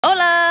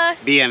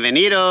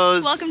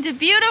Bienvenidos! Welcome to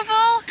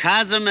beautiful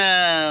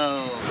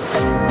Cozumel!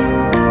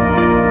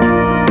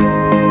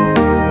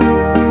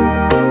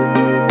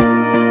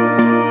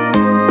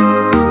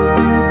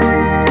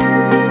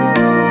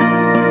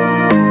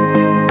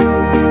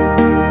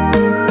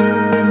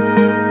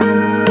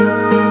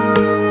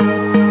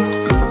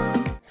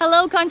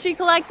 Hello country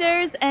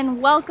collectors, and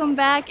welcome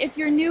back. If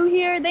you're new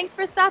here, thanks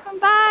for stopping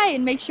by,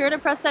 and make sure to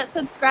press that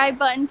subscribe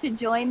button to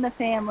join the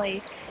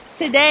family.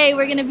 Today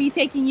we're going to be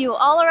taking you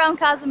all around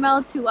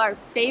Cozumel to our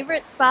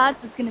favorite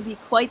spots. It's going to be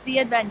quite the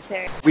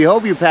adventure. We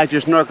hope you packed your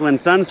snorkel and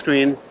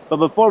sunscreen, but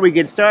before we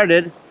get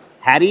started,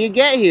 how do you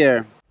get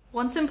here?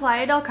 Once in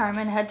Playa del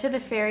Carmen, head to the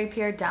ferry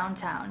pier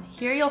downtown.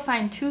 Here you'll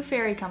find two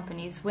ferry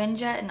companies,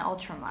 Windjet and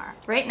Ultramar.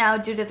 Right now,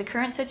 due to the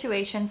current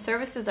situation,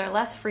 services are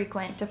less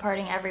frequent,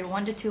 departing every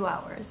 1 to 2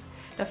 hours.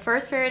 The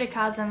first ferry to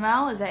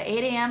Cozumel is at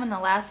 8 a.m. and the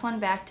last one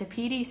back to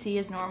PDC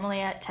is normally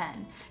at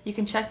 10. You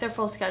can check their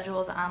full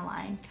schedules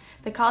online.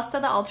 The cost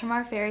of the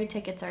Ultramar ferry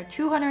tickets are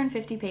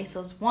 250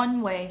 pesos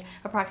one way,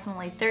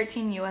 approximately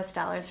 $13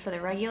 US for the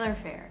regular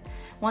fare.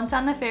 Once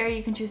on the ferry,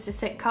 you can choose to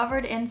sit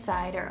covered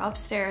inside or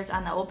upstairs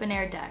on the open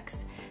air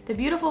decks. The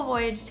beautiful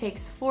voyage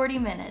takes 40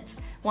 minutes.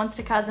 Once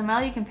to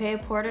Cozumel, you can pay a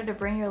porter to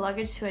bring your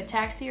luggage to a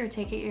taxi or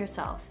take it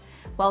yourself.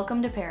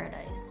 Welcome to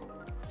paradise.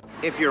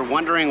 If you're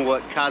wondering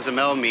what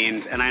Cozumel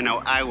means, and I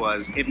know I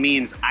was, it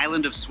means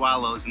Island of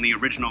Swallows in the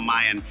original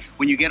Mayan.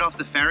 When you get off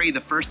the ferry,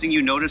 the first thing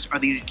you notice are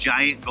these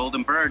giant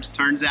golden birds.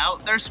 Turns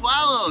out they're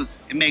swallows.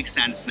 It makes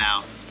sense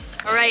now.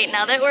 All right,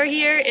 now that we're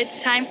here,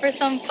 it's time for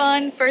some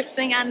fun. First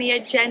thing on the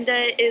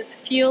agenda is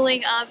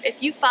fueling up.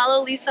 If you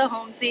follow Lisa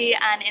Holmesy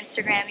on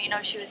Instagram, you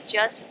know she was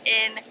just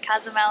in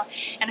Cozumel,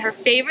 and her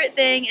favorite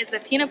thing is the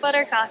peanut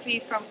butter coffee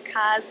from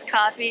Coz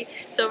Coffee.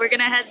 So we're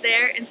gonna head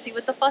there and see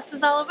what the fuss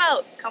is all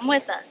about. Come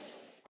with us.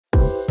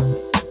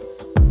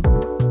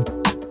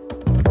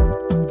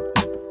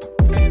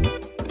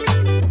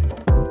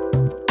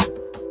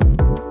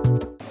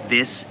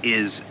 This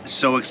is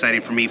so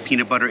exciting for me.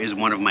 Peanut butter is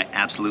one of my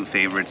absolute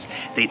favorites.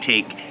 They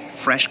take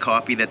fresh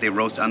coffee that they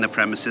roast on the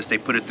premises, they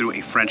put it through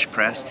a French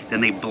press,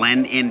 then they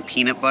blend in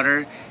peanut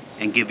butter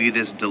and give you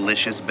this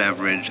delicious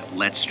beverage.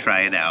 Let's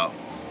try it out.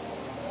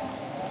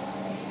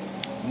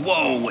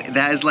 Whoa,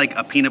 that is like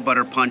a peanut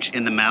butter punch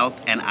in the mouth,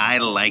 and I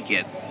like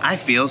it. I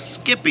feel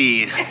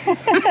skippy.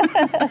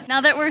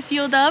 Now that we're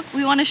fueled up,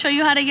 we want to show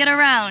you how to get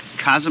around.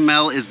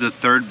 Cozumel is the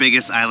third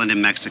biggest island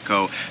in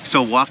Mexico,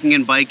 so walking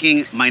and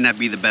biking might not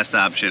be the best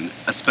option,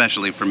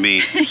 especially for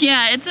me.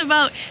 Yeah, it's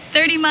about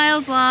 30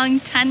 miles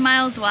long, 10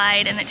 miles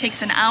wide, and it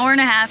takes an hour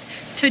and a half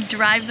to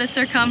drive the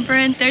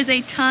circumference. There's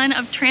a ton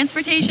of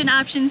transportation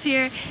options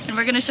here, and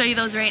we're gonna show you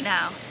those right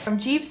now. From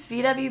Jeeps,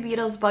 VW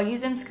Beetles,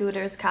 buggies, and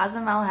scooters,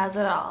 Cozumel has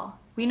it all.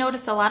 We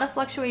noticed a lot of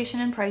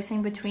fluctuation in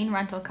pricing between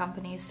rental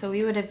companies, so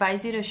we would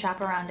advise you to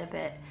shop around a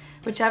bit.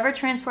 Whichever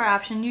transport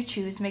option you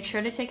choose, make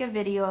sure to take a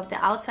video of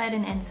the outside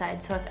and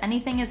inside, so if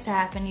anything is to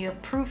happen, you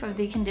have proof of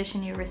the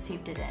condition you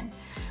received it in.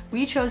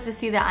 We chose to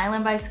see the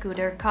island by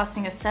scooter,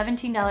 costing us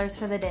 $17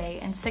 for the day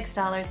and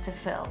 $6 to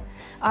fill.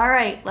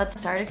 Alright, let's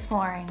start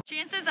exploring.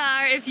 Chances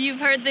are, if you've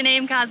heard the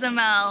name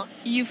Cozumel,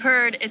 you've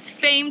heard it's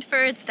famed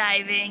for its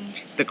diving.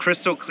 The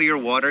crystal clear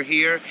water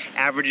here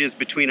averages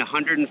between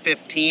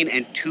 115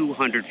 and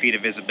 200 feet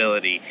of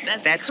visibility.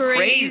 That's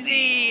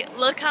crazy.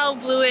 Look how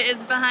blue it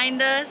is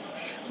behind us.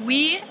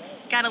 We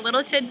got a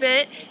little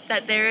tidbit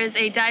that there is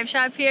a dive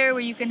shop here where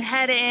you can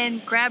head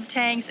in, grab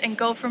tanks, and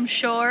go from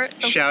shore.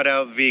 So shout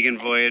out vegan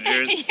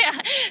voyagers. Yeah,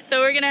 so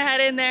we're gonna head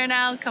in there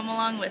now. Come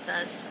along with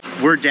us.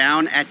 We're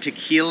down at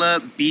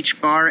Tikila Beach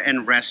Bar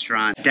and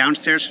Restaurant.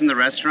 Downstairs from the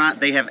restaurant,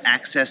 they have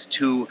access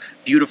to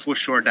beautiful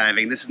shore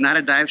diving. This is not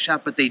a dive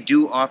shop, but they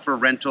do offer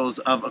rentals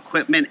of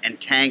equipment and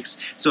tanks.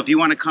 So if you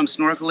want to come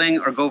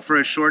snorkeling or go for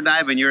a shore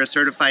dive and you're a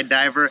certified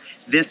diver,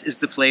 this is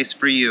the place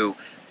for you.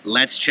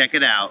 Let's check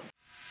it out.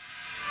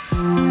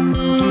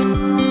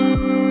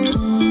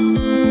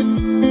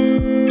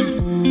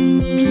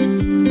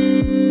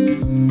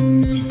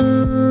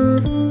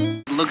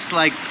 Looks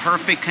like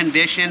perfect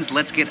conditions.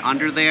 Let's get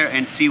under there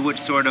and see what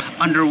sort of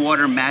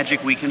underwater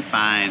magic we can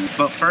find.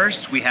 But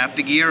first, we have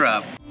to gear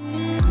up.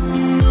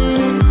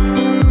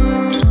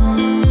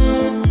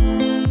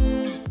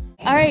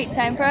 All right,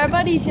 time for our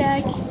buddy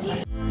check.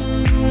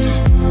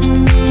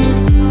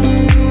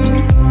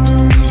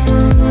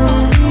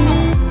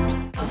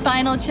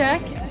 Final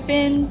check,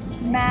 fins,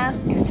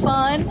 mask,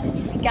 fun.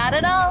 Got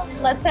it all.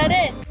 Let's head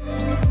in.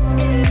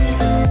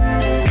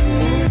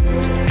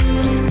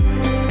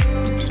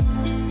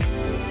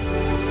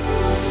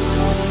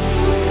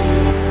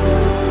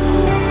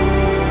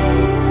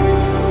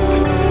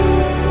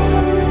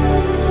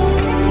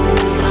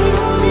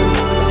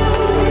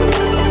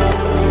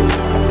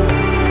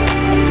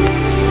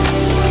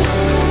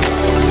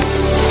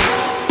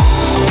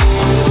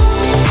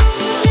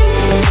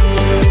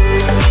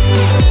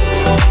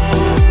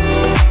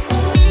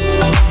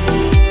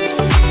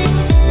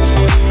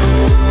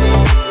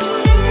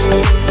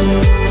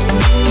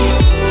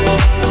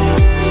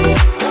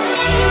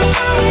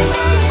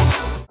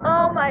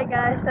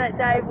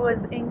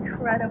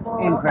 incredible.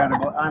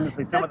 Incredible,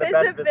 honestly, some of the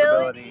best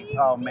visibility.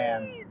 Oh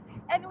man.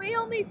 And we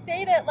only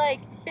stayed at like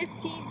 15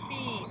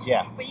 feet.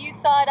 Yeah. But you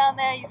saw it on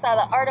there, you saw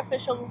the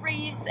artificial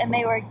reefs and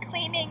they were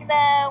cleaning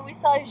them. We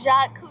saw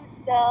Jacques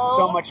Cousteau.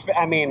 So much,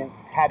 I mean,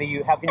 how can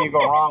you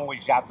go wrong with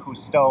Jacques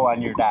Cousteau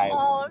on your dive?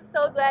 Oh, I'm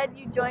so glad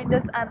you joined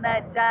us on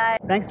that dive.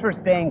 Thanks for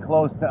staying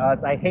close to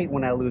us. I hate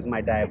when I lose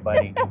my dive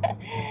buddy.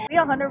 We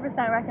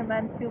 100%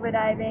 recommend scuba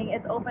diving.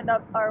 It's opened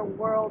up our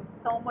world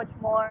so much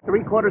more.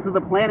 3/4 of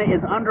the planet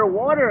is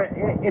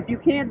underwater. If you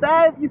can't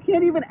dive, you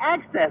can't even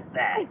access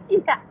that.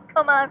 Yeah,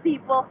 come on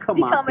people,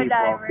 become a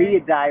diver. Be a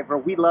diver.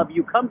 We love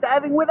you. Come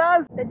diving with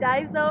us. The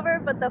dive's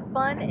over, but the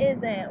fun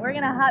isn't. We're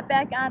gonna hop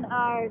back on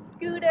our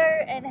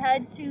scooter and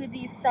head to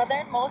the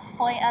southernmost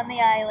point on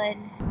the island.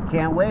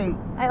 Can't wait.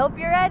 I hope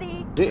you're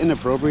ready. Is it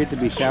inappropriate to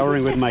be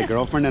showering with my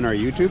girlfriend on our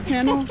YouTube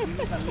channel?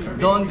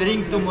 Don't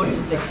drink too much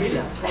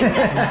tequila.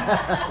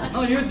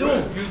 No, you do.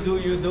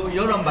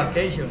 You're on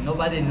vacation.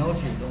 Nobody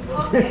knows you.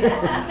 Don't worry.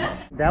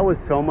 That was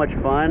so much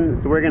fun.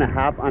 So we're gonna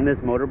hop on this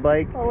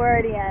motorbike. Well, we're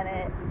already on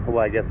it. Well,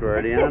 I guess we're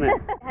already on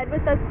it. Head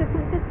with us to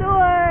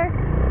Punta.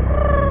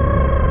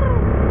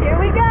 Here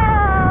we go.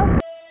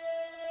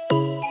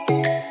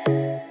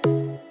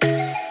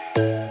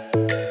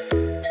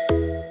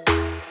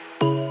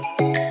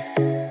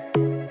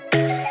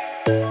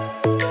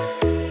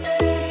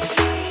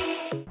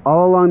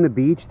 All along the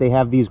beach, they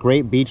have these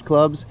great beach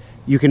clubs.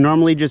 You can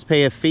normally just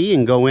pay a fee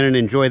and go in and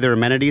enjoy their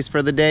amenities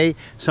for the day.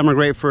 Some are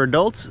great for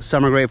adults,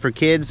 some are great for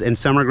kids, and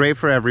some are great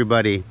for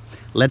everybody.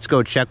 Let's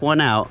go check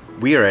one out.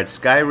 We are at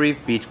Sky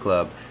Reef Beach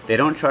Club. They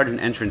don't charge an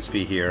entrance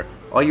fee here.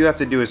 All you have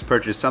to do is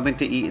purchase something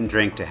to eat and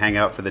drink to hang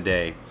out for the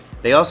day.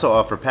 They also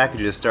offer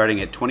packages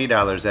starting at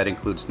 $20 that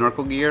include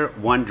snorkel gear,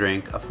 one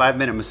drink, a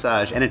 5-minute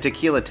massage, and a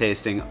tequila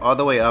tasting, all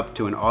the way up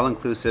to an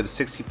all-inclusive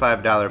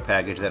 $65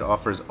 package that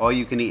offers all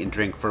you can eat and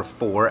drink for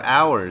 4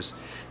 hours.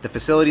 The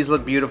facilities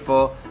look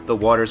beautiful, the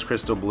water's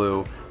crystal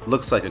blue,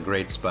 looks like a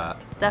great spot.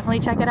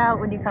 Definitely check it out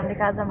when you come to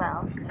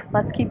Cozumel.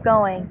 Let's keep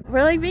going.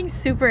 We're like being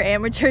super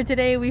amateur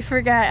today. We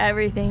forgot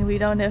everything. We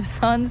don't have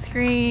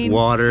sunscreen.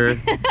 Water,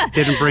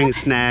 didn't bring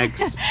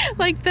snacks.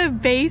 Like the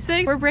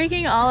basics. We're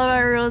breaking all of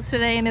our rules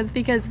today, and it's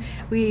because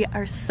we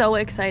are so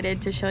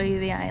excited to show you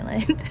the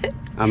island.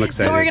 I'm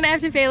excited. So we're gonna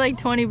have to pay like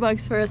 20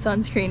 bucks for a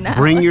sunscreen now.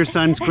 Bring your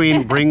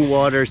sunscreen, bring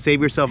water,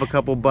 save yourself a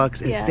couple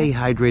bucks, and stay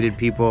hydrated,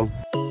 people.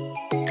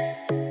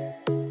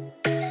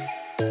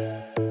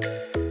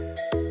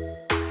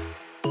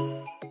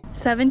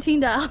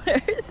 $17.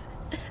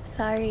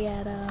 Sorry,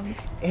 Adam.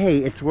 Hey,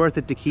 it's worth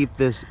it to keep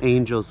this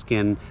angel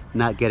skin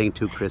not getting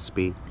too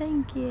crispy.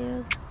 Thank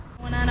you.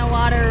 Went on a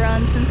water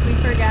run since we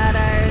forgot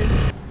ours.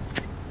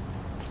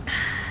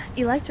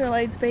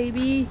 Electrolytes,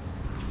 baby.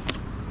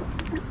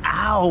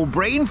 Ow,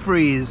 brain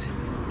freeze.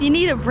 You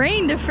need a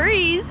brain to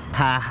freeze.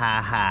 Ha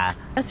ha ha.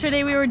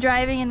 Yesterday we were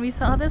driving and we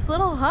saw this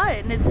little hut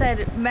and it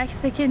said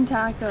Mexican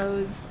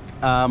tacos.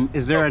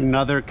 Is there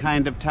another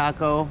kind of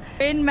taco?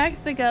 In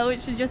Mexico,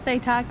 it should just say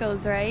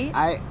tacos, right?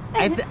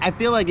 I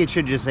feel like it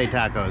should just say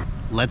tacos.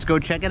 Let's go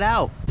check it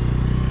out.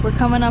 We're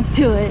coming up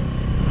to it.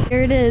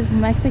 Here it is,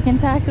 Mexican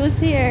tacos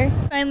here.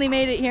 Finally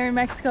made it here in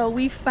Mexico.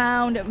 We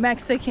found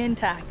Mexican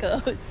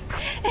tacos.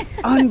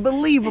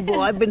 Unbelievable,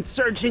 I've been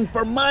searching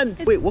for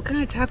months. Wait, what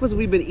kind of tacos have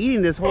we been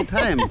eating this whole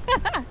time?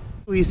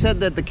 He said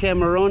that the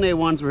camarone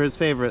ones were his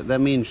favorite. That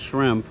means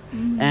shrimp.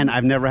 And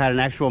I've never had an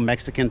actual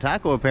Mexican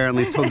taco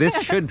apparently, so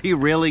this should be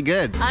really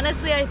good.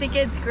 Honestly, I think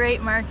it's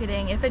great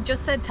marketing. If it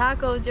just said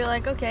tacos, you're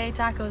like, okay,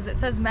 tacos. It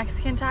says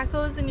Mexican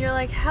tacos and you're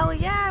like, hell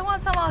yeah, I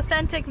want some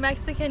authentic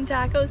Mexican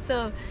tacos.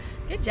 So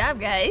good job,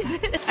 guys.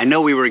 I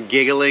know we were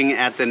giggling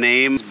at the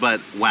names,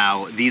 but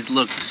wow, these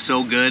look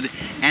so good.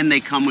 And they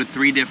come with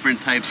 3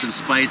 different types of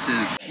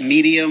spices.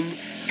 Medium,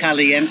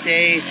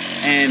 caliente,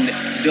 and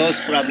dos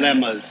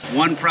problemas.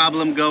 1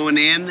 problem going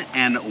in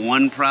and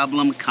 1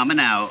 problem coming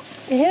out.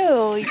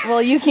 Ew,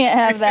 well you can't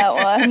have that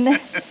one.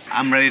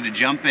 I'm ready to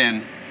jump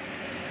in.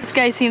 This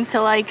guy seems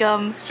to like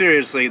them.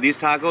 Seriously, these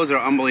tacos are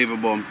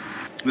unbelievable.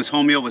 This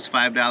whole meal was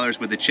 $5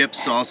 with the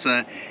chips,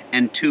 salsa,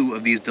 and 2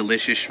 of these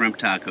delicious shrimp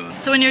tacos.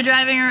 So when you're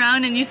driving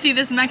around and you see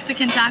this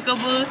Mexican taco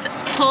booth,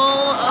 pull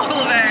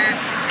over.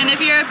 And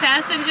if you're a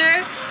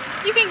passenger,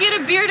 you can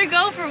get a beer to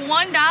go for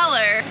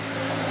 $1.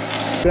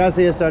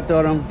 Gracias,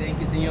 Arturo. Thank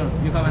you, senor.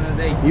 You have a nice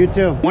day. You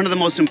too. One of the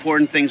most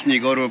important things when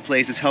you go to a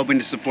place is helping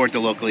to support the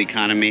local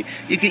economy.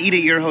 You could eat at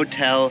your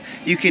hotel,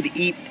 you could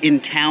eat in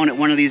town at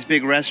one of these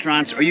big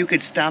restaurants, or you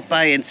could stop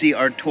by and see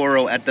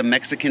Arturo at the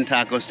Mexican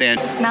taco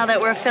stand. Now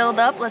that we're filled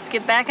up, let's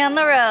get back on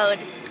the road.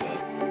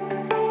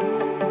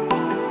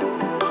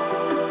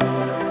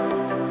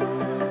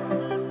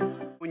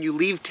 When you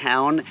leave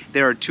town,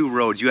 there are 2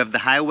 roads. You have the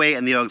highway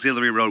and the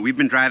auxiliary road. We've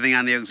been driving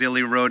on the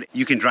auxiliary road.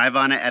 You can drive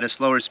on it at a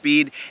slower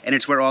speed, and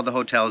it's where all the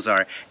hotels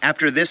are.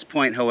 After this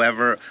point,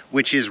 however,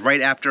 which is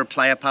right after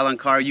Playa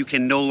Palancar, you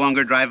can no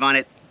longer drive on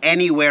it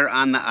anywhere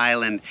on the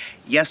island.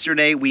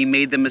 Yesterday, we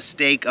made the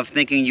mistake of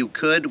thinking you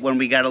could. When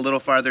we got a little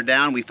farther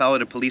down, we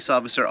followed a police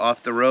officer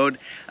off the road.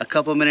 A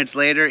couple minutes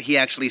later, he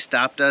actually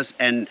stopped us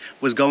and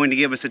was going to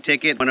give us a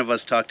ticket. One of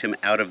us talked him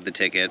out of the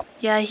ticket.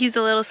 Yeah, he's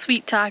a little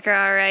sweet talker,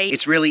 all right.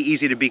 It's really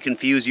easy to be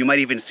confused. You might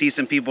even see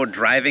some people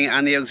driving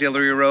on the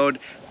auxiliary road,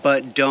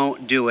 but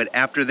don't do it.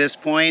 After this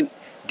point,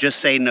 just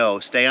say no.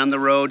 Stay on the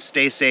road,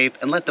 stay safe,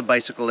 and let the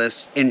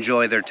bicyclists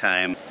enjoy their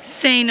time.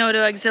 Say no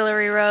to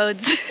auxiliary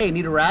roads. Hey,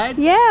 need a ride?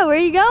 Yeah, where are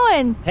you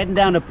going? Heading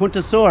down to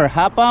Punta.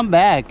 Hop on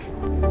back.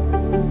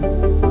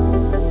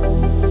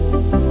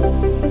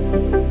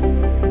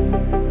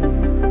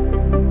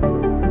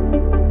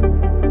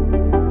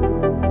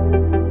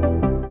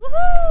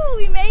 Woohoo!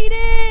 We made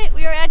it!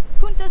 We are at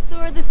Punta,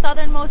 the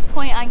southernmost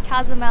point on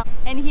Cozumel.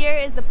 And here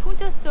is the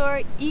Punta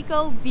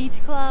Eco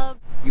Beach Club.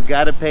 You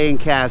gotta pay in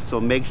cash, so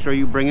make sure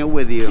you bring it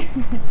with you.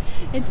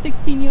 It's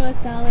 $16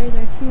 US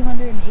or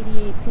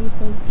 288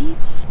 pesos each.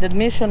 The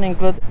admission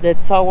includes the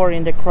tower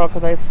in the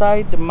crocodile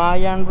side, the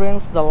Mayan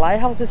ruins, the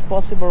lighthouse is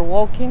possible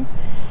walking,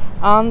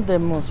 and the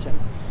museum.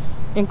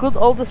 Include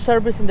all the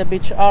service in the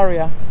beach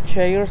area: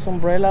 chairs,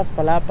 umbrellas,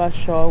 palapas,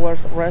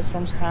 showers,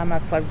 restrooms,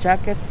 hammocks, life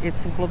jackets.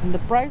 It's included in the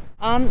price,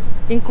 and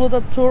include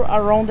a tour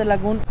around the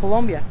lagoon,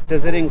 Colombia.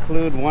 Does it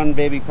include one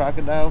baby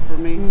crocodile for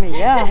me?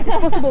 Yeah, it's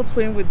possible to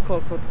swim with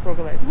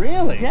crocodiles.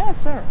 Really? Yeah,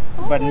 sir.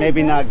 But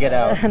maybe not get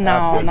out.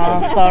 No,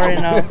 sorry,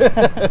 no.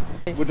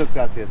 Muchas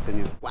gracias,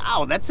 señor.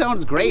 Wow, that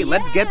sounds great.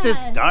 Let's get this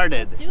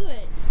started. Let's do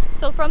it.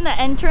 So from the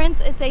entrance,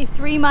 it's a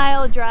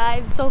 3-mile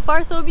drive. So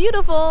far, so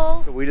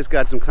beautiful. We just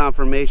got some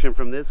confirmation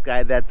from this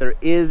guy that there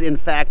is, in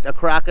fact, a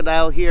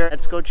crocodile here.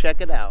 Let's go check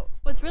it out.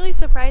 What's really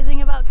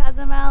surprising about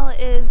Cozumel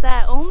is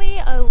that only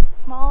a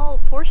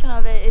small portion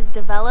of it is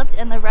developed,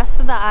 and the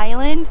rest of the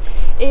island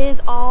is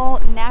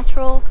all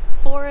natural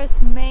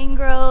forests,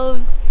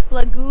 mangroves,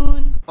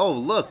 lagoons. Oh,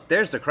 look,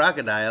 there's the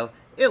crocodile.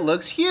 It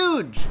looks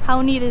huge.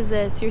 How neat is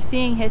this? You're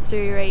seeing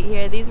history right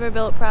here. These were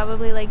built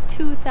probably like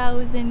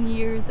 2,000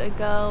 years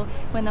ago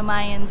when the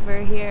Mayans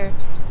were here.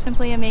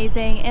 Simply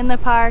amazing. In the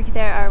park,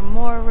 there are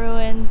more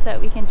ruins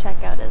that we can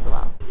check out as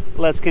well.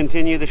 Let's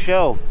continue the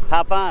show.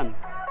 Hop on.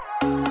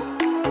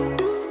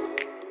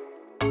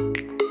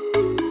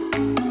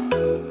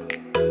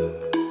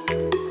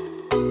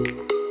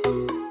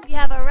 We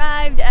have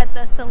arrived at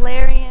the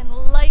Solarian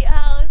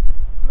Lighthouse.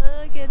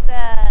 Look at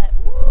that.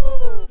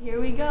 Woo! Here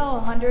we go,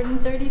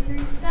 133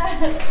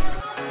 steps.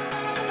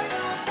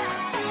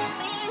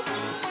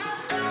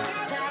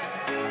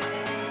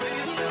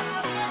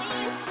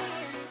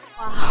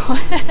 Wow.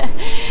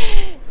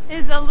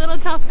 It's a little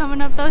tough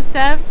coming up those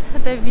steps,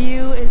 but the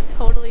view is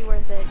totally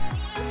worth it.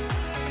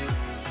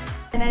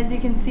 And as you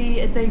can see,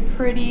 it's a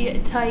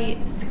pretty tight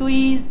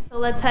squeeze. So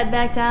let's head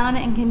back down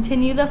and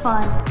continue the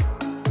fun.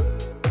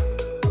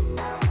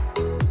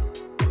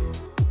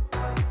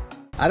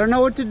 I don't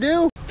know what to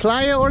do.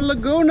 Playa or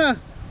Laguna?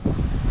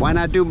 Why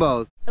not do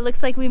both? It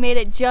looks like we made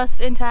it just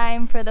in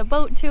time for the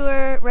boat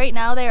tour. Right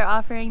now they are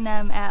offering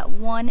them at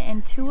 1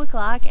 and 2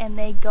 o'clock, and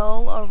they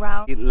go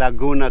around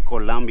Laguna,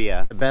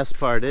 Colombia. The best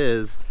part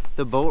is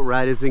the boat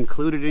ride is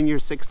included in your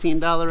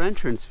 $16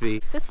 entrance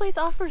fee. This place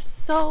offers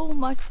so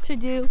much to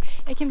do.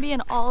 It can be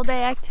an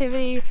all-day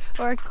activity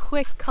or a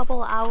quick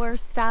couple hour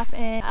stop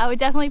in. I would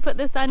definitely put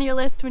this on your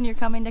list when you're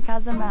coming to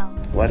Cozumel.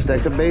 Watch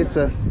that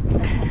cabeza.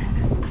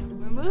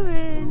 We're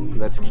moving.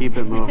 Let's keep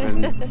it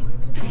moving.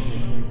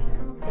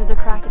 There's a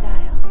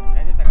crocodile.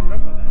 That is a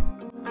crocodile.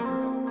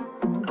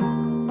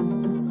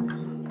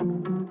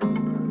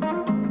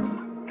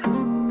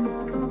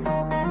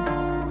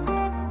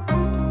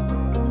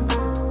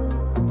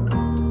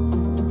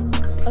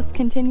 Let's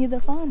continue the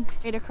fun.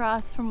 Right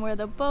across from where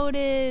the boat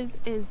is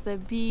the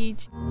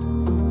beach.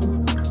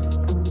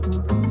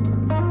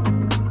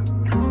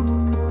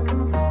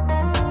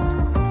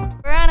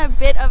 We're on a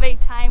bit of a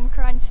time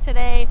crunch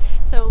today,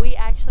 so we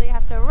actually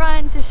have to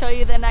run to show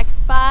you the next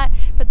spot,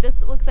 but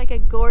this looks like a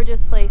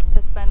gorgeous place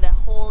to spend a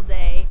whole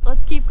day.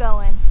 Let's keep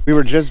going. We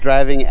were just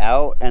driving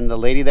out, and the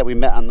lady that we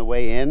met on the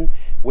way in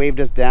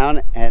waved us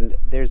down, and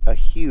there's a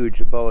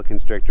huge boa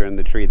constrictor in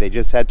the tree. They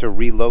just had to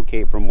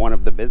relocate from one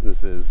of the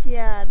businesses.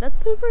 Yeah,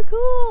 that's super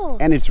cool.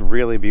 And it's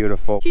really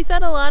beautiful. She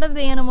said a lot of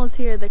the animals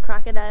here, the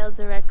crocodiles,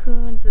 the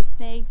raccoons, the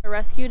snakes, are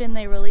rescued and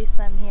they release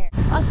them here.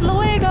 Hasta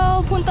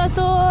luego, Punta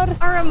Sur.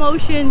 Our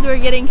emotions were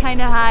getting kind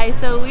of high,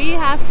 so we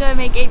have to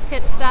make a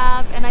pit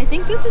stop, and I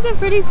think this is a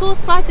pretty cool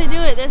spot to do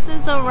it. This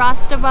is the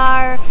Rasta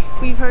Bar.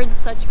 We've heard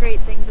such great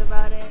things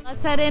about it.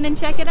 Let's head in and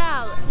check it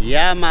out.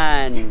 Yeah,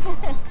 man.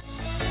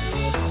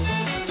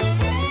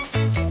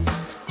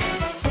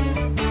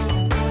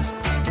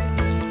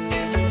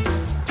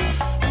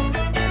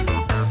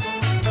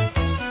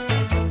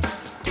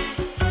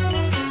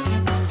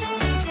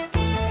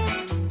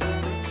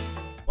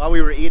 While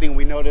we were eating,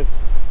 we noticed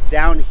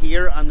down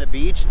here on the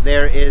beach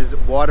there is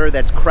water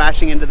that's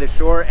crashing into the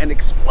shore and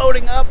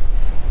exploding up.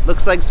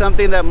 Looks like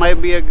something that might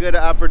be a good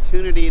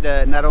opportunity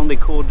to not only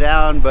cool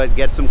down but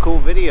get some cool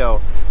video.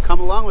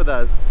 Come along with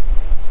us.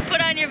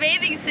 Put on your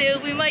bathing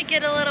suit, we might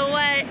get a little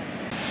wet.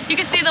 You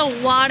can see the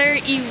water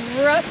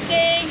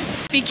erupting.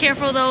 Be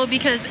careful though,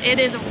 because it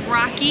is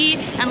rocky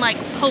and like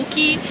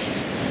pokey.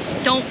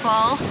 Don't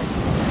fall.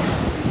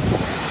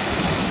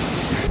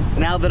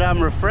 Now that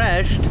I'm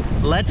refreshed,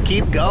 let's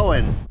keep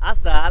going.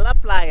 Hasta la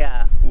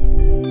playa.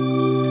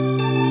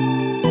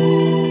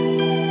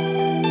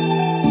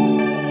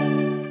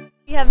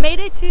 We have made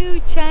it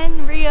to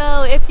Chen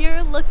Rio. If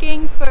you're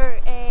looking for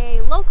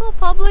a local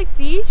public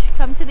beach,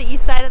 come to the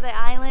east side of the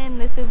island.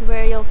 This is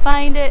where you'll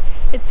find it.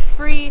 It's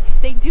free.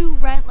 They do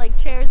rent like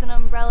chairs and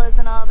umbrellas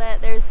and all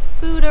that. There's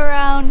food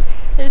around.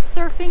 There's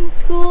surfing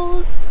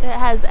schools. It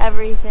has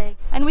everything.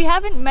 And we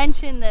haven't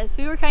mentioned this.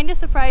 We were kind of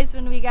surprised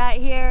when we got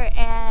here,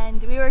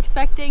 and we were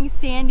expecting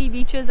sandy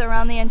beaches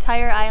around the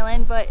entire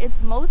island, but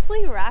it's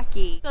mostly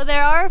rocky. So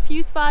there are a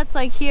few spots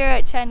like here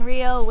at Chen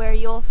Rio where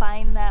you'll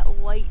find that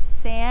white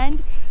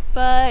sand,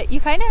 but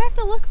you kind of have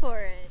to look for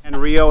it. And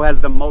Rio has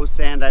the most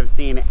sand I've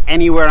seen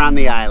anywhere on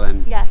the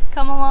island. Yeah,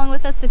 come along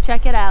with us to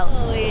check it out.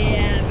 Oh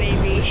yeah,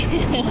 baby.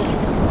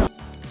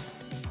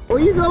 Where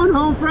you going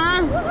home, Fry?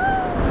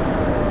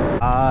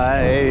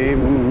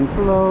 I'm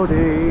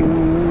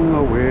floating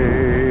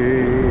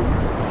away.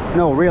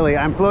 No, really,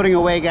 I'm floating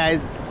away,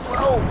 guys.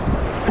 Whoa.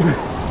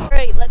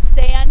 Great, let's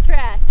stay on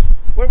track.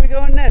 Where are we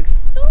going next?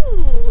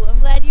 Ooh, I'm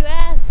glad you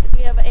asked.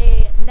 We have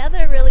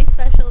another really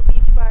special beach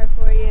bar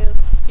for you.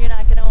 You're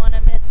not going to want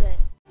to miss it.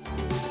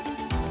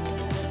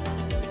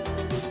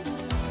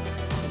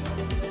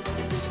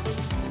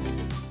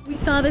 We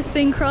saw this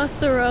thing cross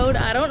the road.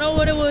 I don't know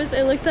what it was.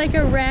 It looked like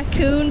a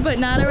raccoon, but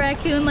not a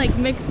raccoon, like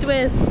mixed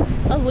with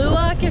a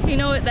luwak, if you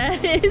know what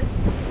that is.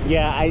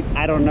 Yeah,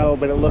 I don't know,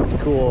 but it looked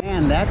cool.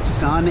 Man, that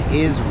sun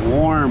is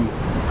warm.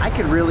 I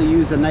could really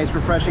use a nice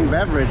refreshing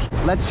beverage.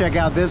 Let's check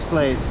out this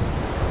place,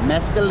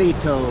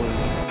 Mezcalitos.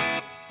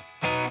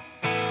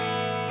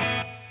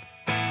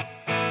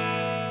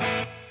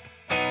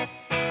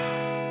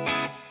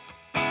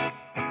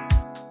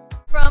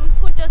 From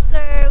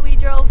Punta, we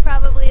drove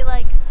probably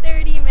like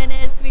 30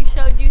 minutes. We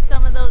showed you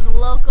some of those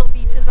local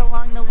beaches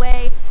along the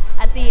way.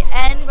 At the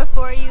end,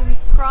 before you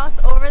cross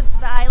over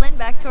the island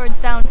back towards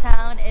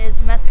downtown, is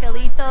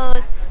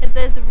Mezcalitos. It's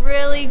this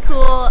really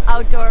cool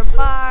outdoor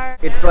bar.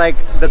 It's like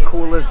the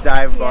coolest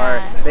dive bar.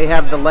 Yeah. They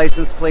have the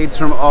license plates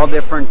from all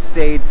different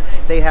states.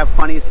 They have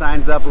funny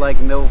signs up like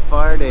no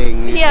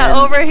farting. Yeah, and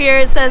over here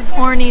it says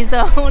horny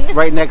zone.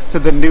 right next to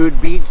the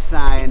nude beach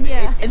sign.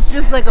 Yeah. It's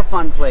just like a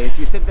fun place.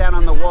 You sit down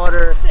on the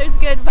water. There's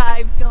good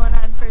vibes going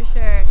on for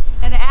sure.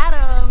 And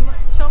Adam,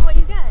 show them what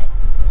you got.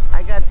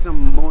 I got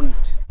some munt.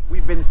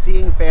 We've been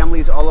seeing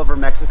families all over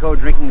Mexico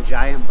drinking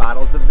giant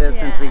bottles of this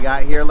since we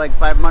got here like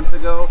 5 months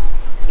ago.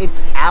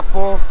 It's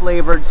apple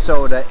flavored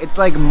soda. It's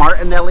like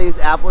Martinelli's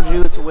apple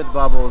juice with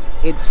bubbles.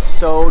 It's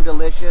so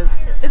delicious.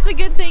 It's a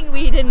good thing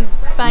we didn't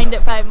find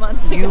it 5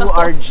 months ago. You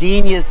are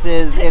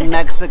geniuses in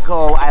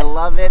Mexico. I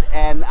love it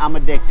and I'm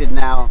addicted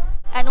now.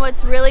 And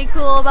what's really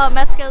cool about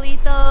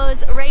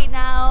Mezcalitos, right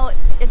now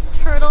it's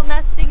turtle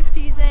nesting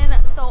season,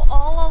 so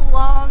all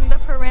along the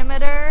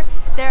perimeter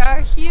there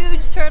are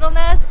huge turtle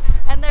nests,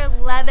 and they're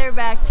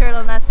leatherback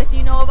turtle nests. If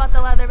you know about the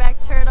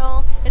leatherback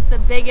turtle, it's the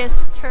biggest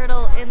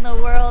turtle in the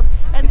world.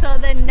 And so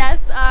the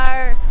nests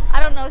are,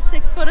 I don't know,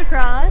 6 foot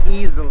across.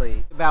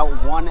 Easily.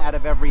 About 1 out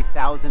of every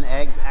 1,000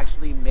 eggs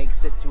actually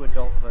makes it to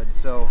adulthood.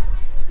 So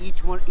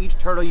each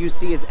turtle you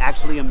see is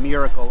actually a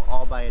miracle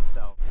all by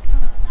itself.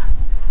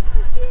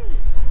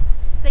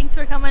 Thanks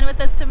for coming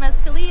with us to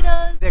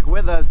Mezcalitos. Stick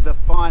with us, the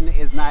fun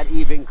is not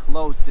even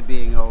close to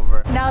being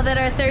over. Now that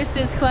our thirst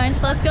is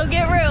quenched, let's go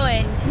get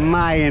ruined.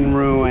 Mayan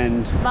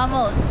ruined.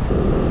 Vamos.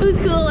 Who's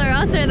cooler,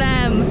 us or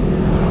them?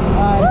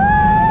 Woo!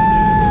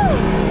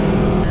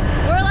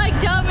 We're like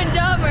Dumb and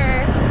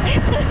Dumber.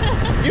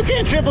 You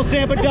can't triple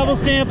stamp a double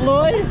stamp,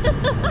 Lloyd.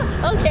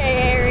 Okay,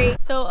 Harry.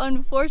 So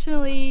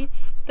unfortunately,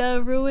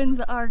 the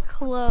ruins are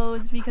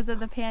closed because of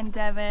the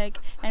pandemic,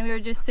 and we were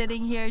just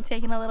sitting here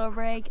taking a little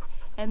break,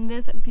 and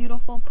this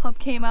beautiful pup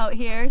came out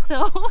here,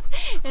 so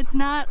it's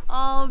not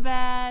all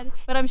bad,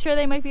 but I'm sure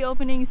they might be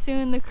opening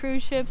soon. The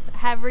cruise ships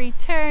have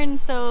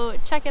returned, so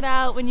check it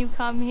out when you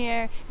come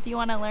here if you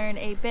want to learn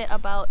a bit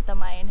about the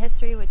Mayan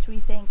history, which we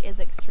think is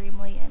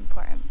extremely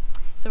important.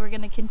 So we're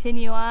going to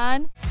continue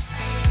on.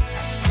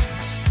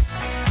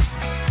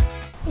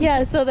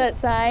 Yeah, so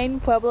that sign,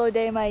 Pueblo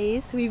de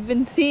Maíz, we've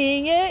been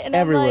seeing it, and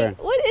everywhere. I'm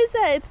like, what is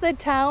that? It's the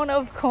town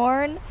of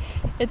corn.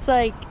 It's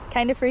like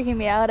kind of freaking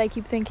me out. I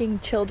keep thinking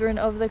children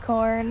of the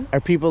corn.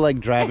 Are people like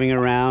driving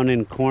around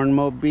in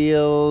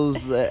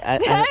cornmobiles?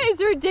 That is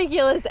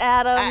ridiculous,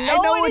 Adam. I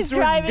know it's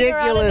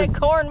ridiculous.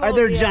 Are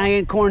there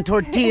giant corn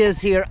tortillas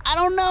here? I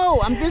don't know.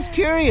 I'm just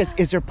curious.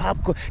 Is there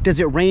popcorn? Does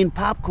it rain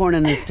popcorn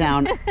in this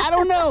town? I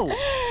don't know.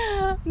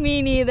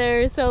 Me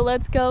neither. So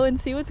let's go and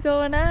see what's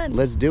going on.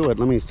 Let's do it.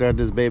 Let me start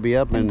this baby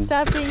up and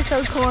Stop being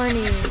so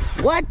corny.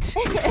 What?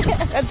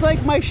 That's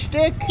like my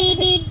shtick.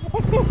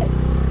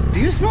 Do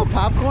you smell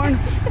popcorn?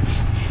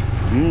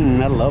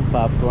 I love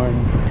popcorn.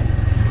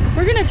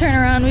 We're gonna turn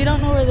around. We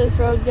don't know where this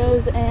road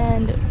goes,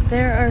 and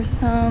there are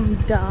some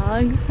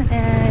dogs,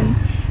 and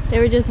They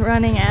were just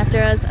running after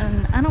us,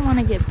 and I don't want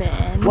to get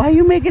bitten. Why are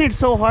you making it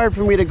so hard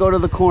for me to go to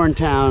the corn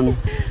town?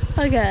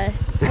 Okay,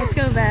 let's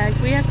go back.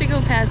 We have to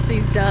go past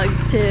these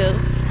dogs too.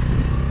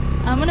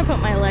 I'm gonna put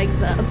my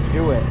legs up.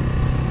 Do it.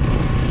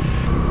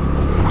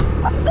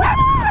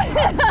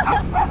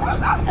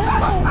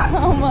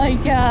 Oh my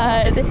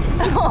god.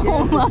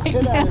 Oh my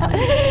god.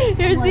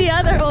 Here's the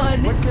other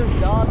one. What's this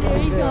dog? Here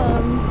he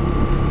comes.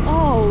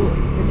 Oh,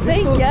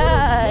 thank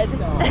God.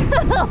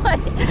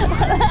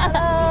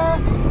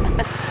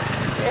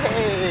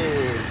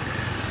 Hey.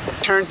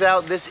 Turns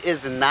out this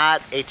is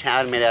not a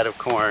town made out of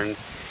corn.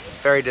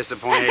 Very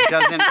disappointed. It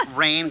doesn't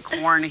rain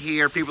corn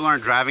here. People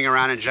aren't driving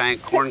around in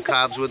giant corn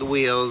cobs with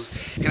wheels.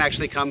 You can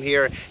actually come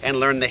here and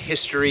learn the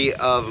history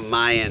of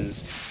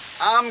Mayans.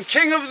 I'm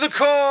king of the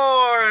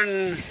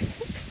corn!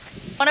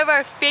 One of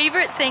our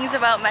favorite things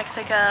about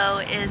Mexico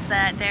is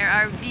that there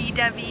are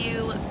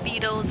VW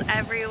beetles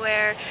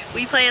everywhere.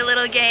 We play a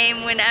little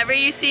game. Whenever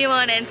you see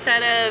one,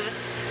 instead of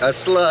a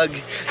slug,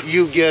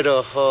 you get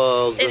a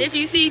hug. and if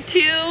you see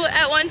two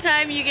at one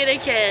time, you get a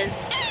kiss.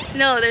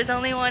 No, there's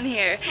only one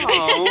here.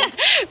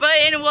 But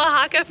in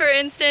Oaxaca, for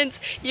instance,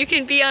 you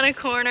can be on a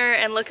corner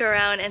and look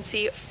around and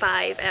see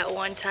 5 at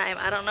one time.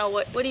 I don't know,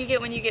 what do you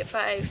get when you get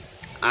 5?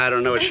 I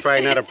don't know, it's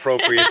probably not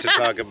appropriate to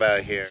talk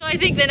about here. So I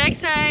think the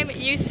next time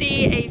you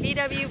see a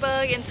VW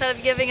bug, instead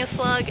of giving a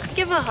slug,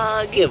 give a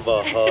hug. Give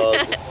a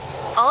hug.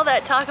 All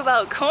that talk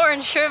about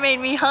corn sure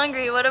made me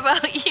hungry. What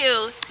about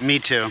you? Me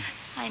too.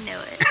 I knew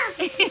it.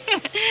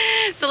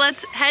 So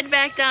let's head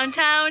back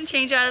downtown,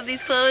 change out of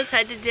these clothes,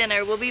 head to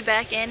dinner. We'll be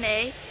back in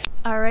a...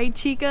 Alright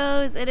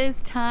chicos, it is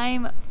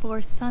time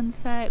for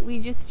sunset. We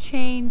just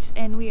changed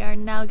and we are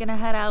now gonna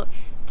head out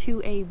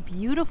to a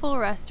beautiful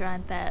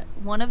restaurant that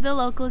one of the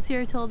locals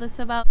here told us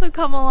about. So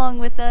come along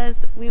with us.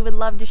 We would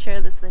love to share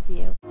this with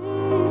you.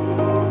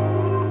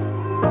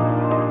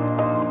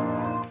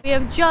 We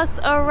have just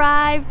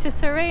arrived to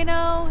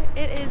Sereno.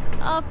 It is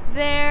up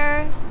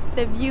there.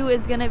 The view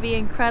is gonna be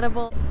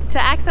incredible.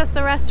 To access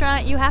the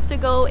restaurant, you have to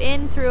go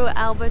in through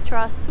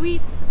Albatross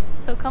Suites.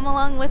 So come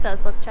along with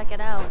us, let's check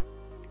it out.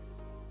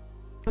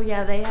 Oh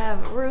yeah, they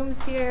have rooms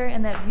here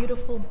and that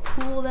beautiful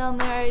pool down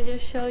there I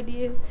just showed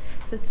you.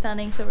 It's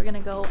stunning, so we're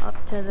gonna go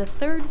up to the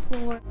 3rd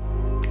floor.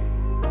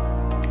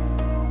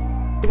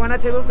 You want a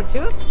table for 2?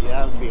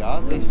 Yeah, that would be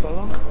awesome. Please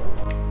follow.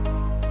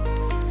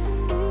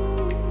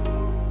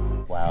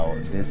 Wow,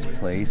 this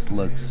place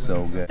looks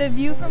so good. The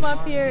view from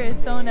up here is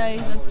so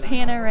nice. It's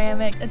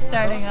panoramic. It's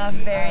starting off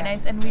very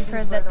nice, and we've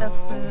heard that the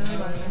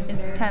food is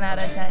 10 out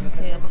of 10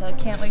 too, so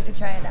can't wait to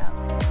try it out.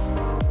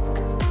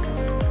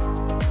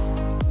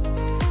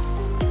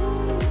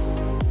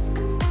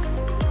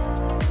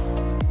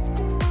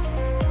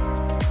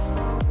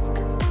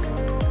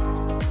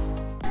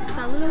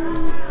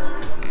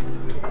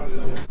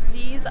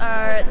 These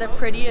are the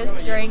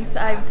prettiest drinks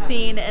I've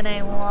seen in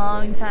a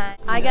long time.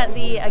 I got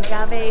the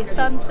agave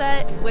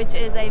sunset, which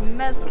is a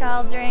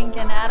mezcal drink,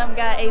 and Adam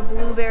got a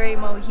blueberry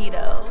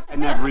mojito. I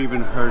never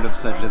even heard of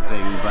such a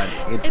thing, but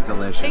it's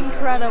delicious.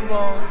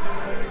 Incredible.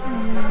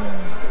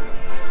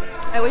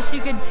 I wish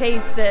you could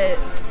taste it.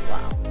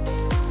 Wow.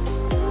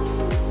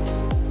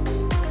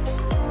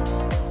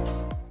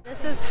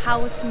 This is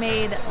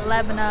house-made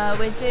lebna,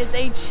 which is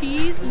a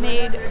cheese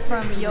made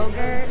from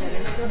yogurt.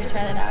 Let me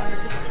try that out.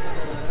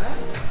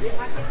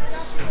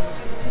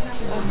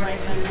 Oh my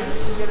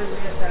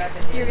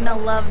goodness. You're gonna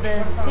love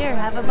this. Here,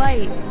 have a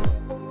bite.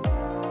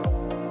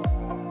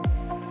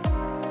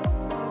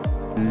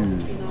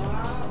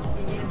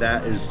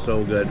 That is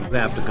so good. We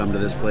have to come to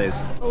this place.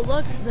 Oh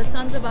look, the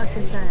sun's about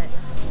to set.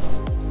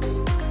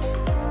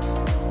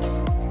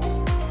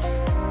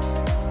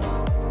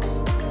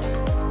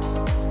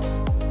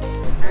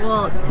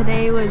 Well,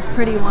 today was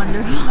pretty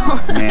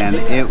wonderful. Man,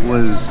 it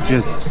was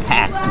just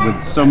packed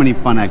with so many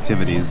fun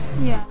activities.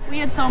 Yeah, we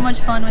had so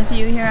much fun with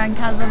you here on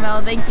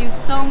Cozumel. Thank you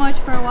so much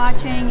for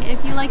watching.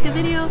 If you liked the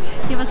video,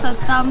 give us a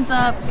thumbs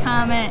up,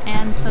 comment,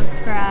 and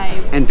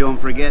subscribe. And don't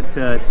forget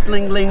to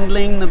bling bling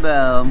bling the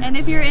bell. And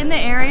if you're in the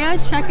area,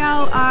 check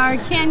out our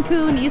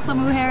Cancun, Isla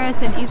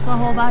Mujeres, and Isla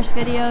Holbox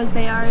videos.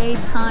 They are a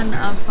ton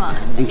of fun.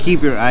 And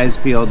keep your eyes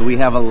peeled. We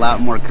have a lot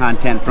more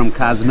content from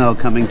Cozumel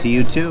coming to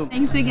you too.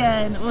 Thanks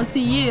again. We'll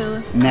see you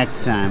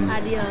next time.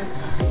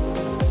 Adios.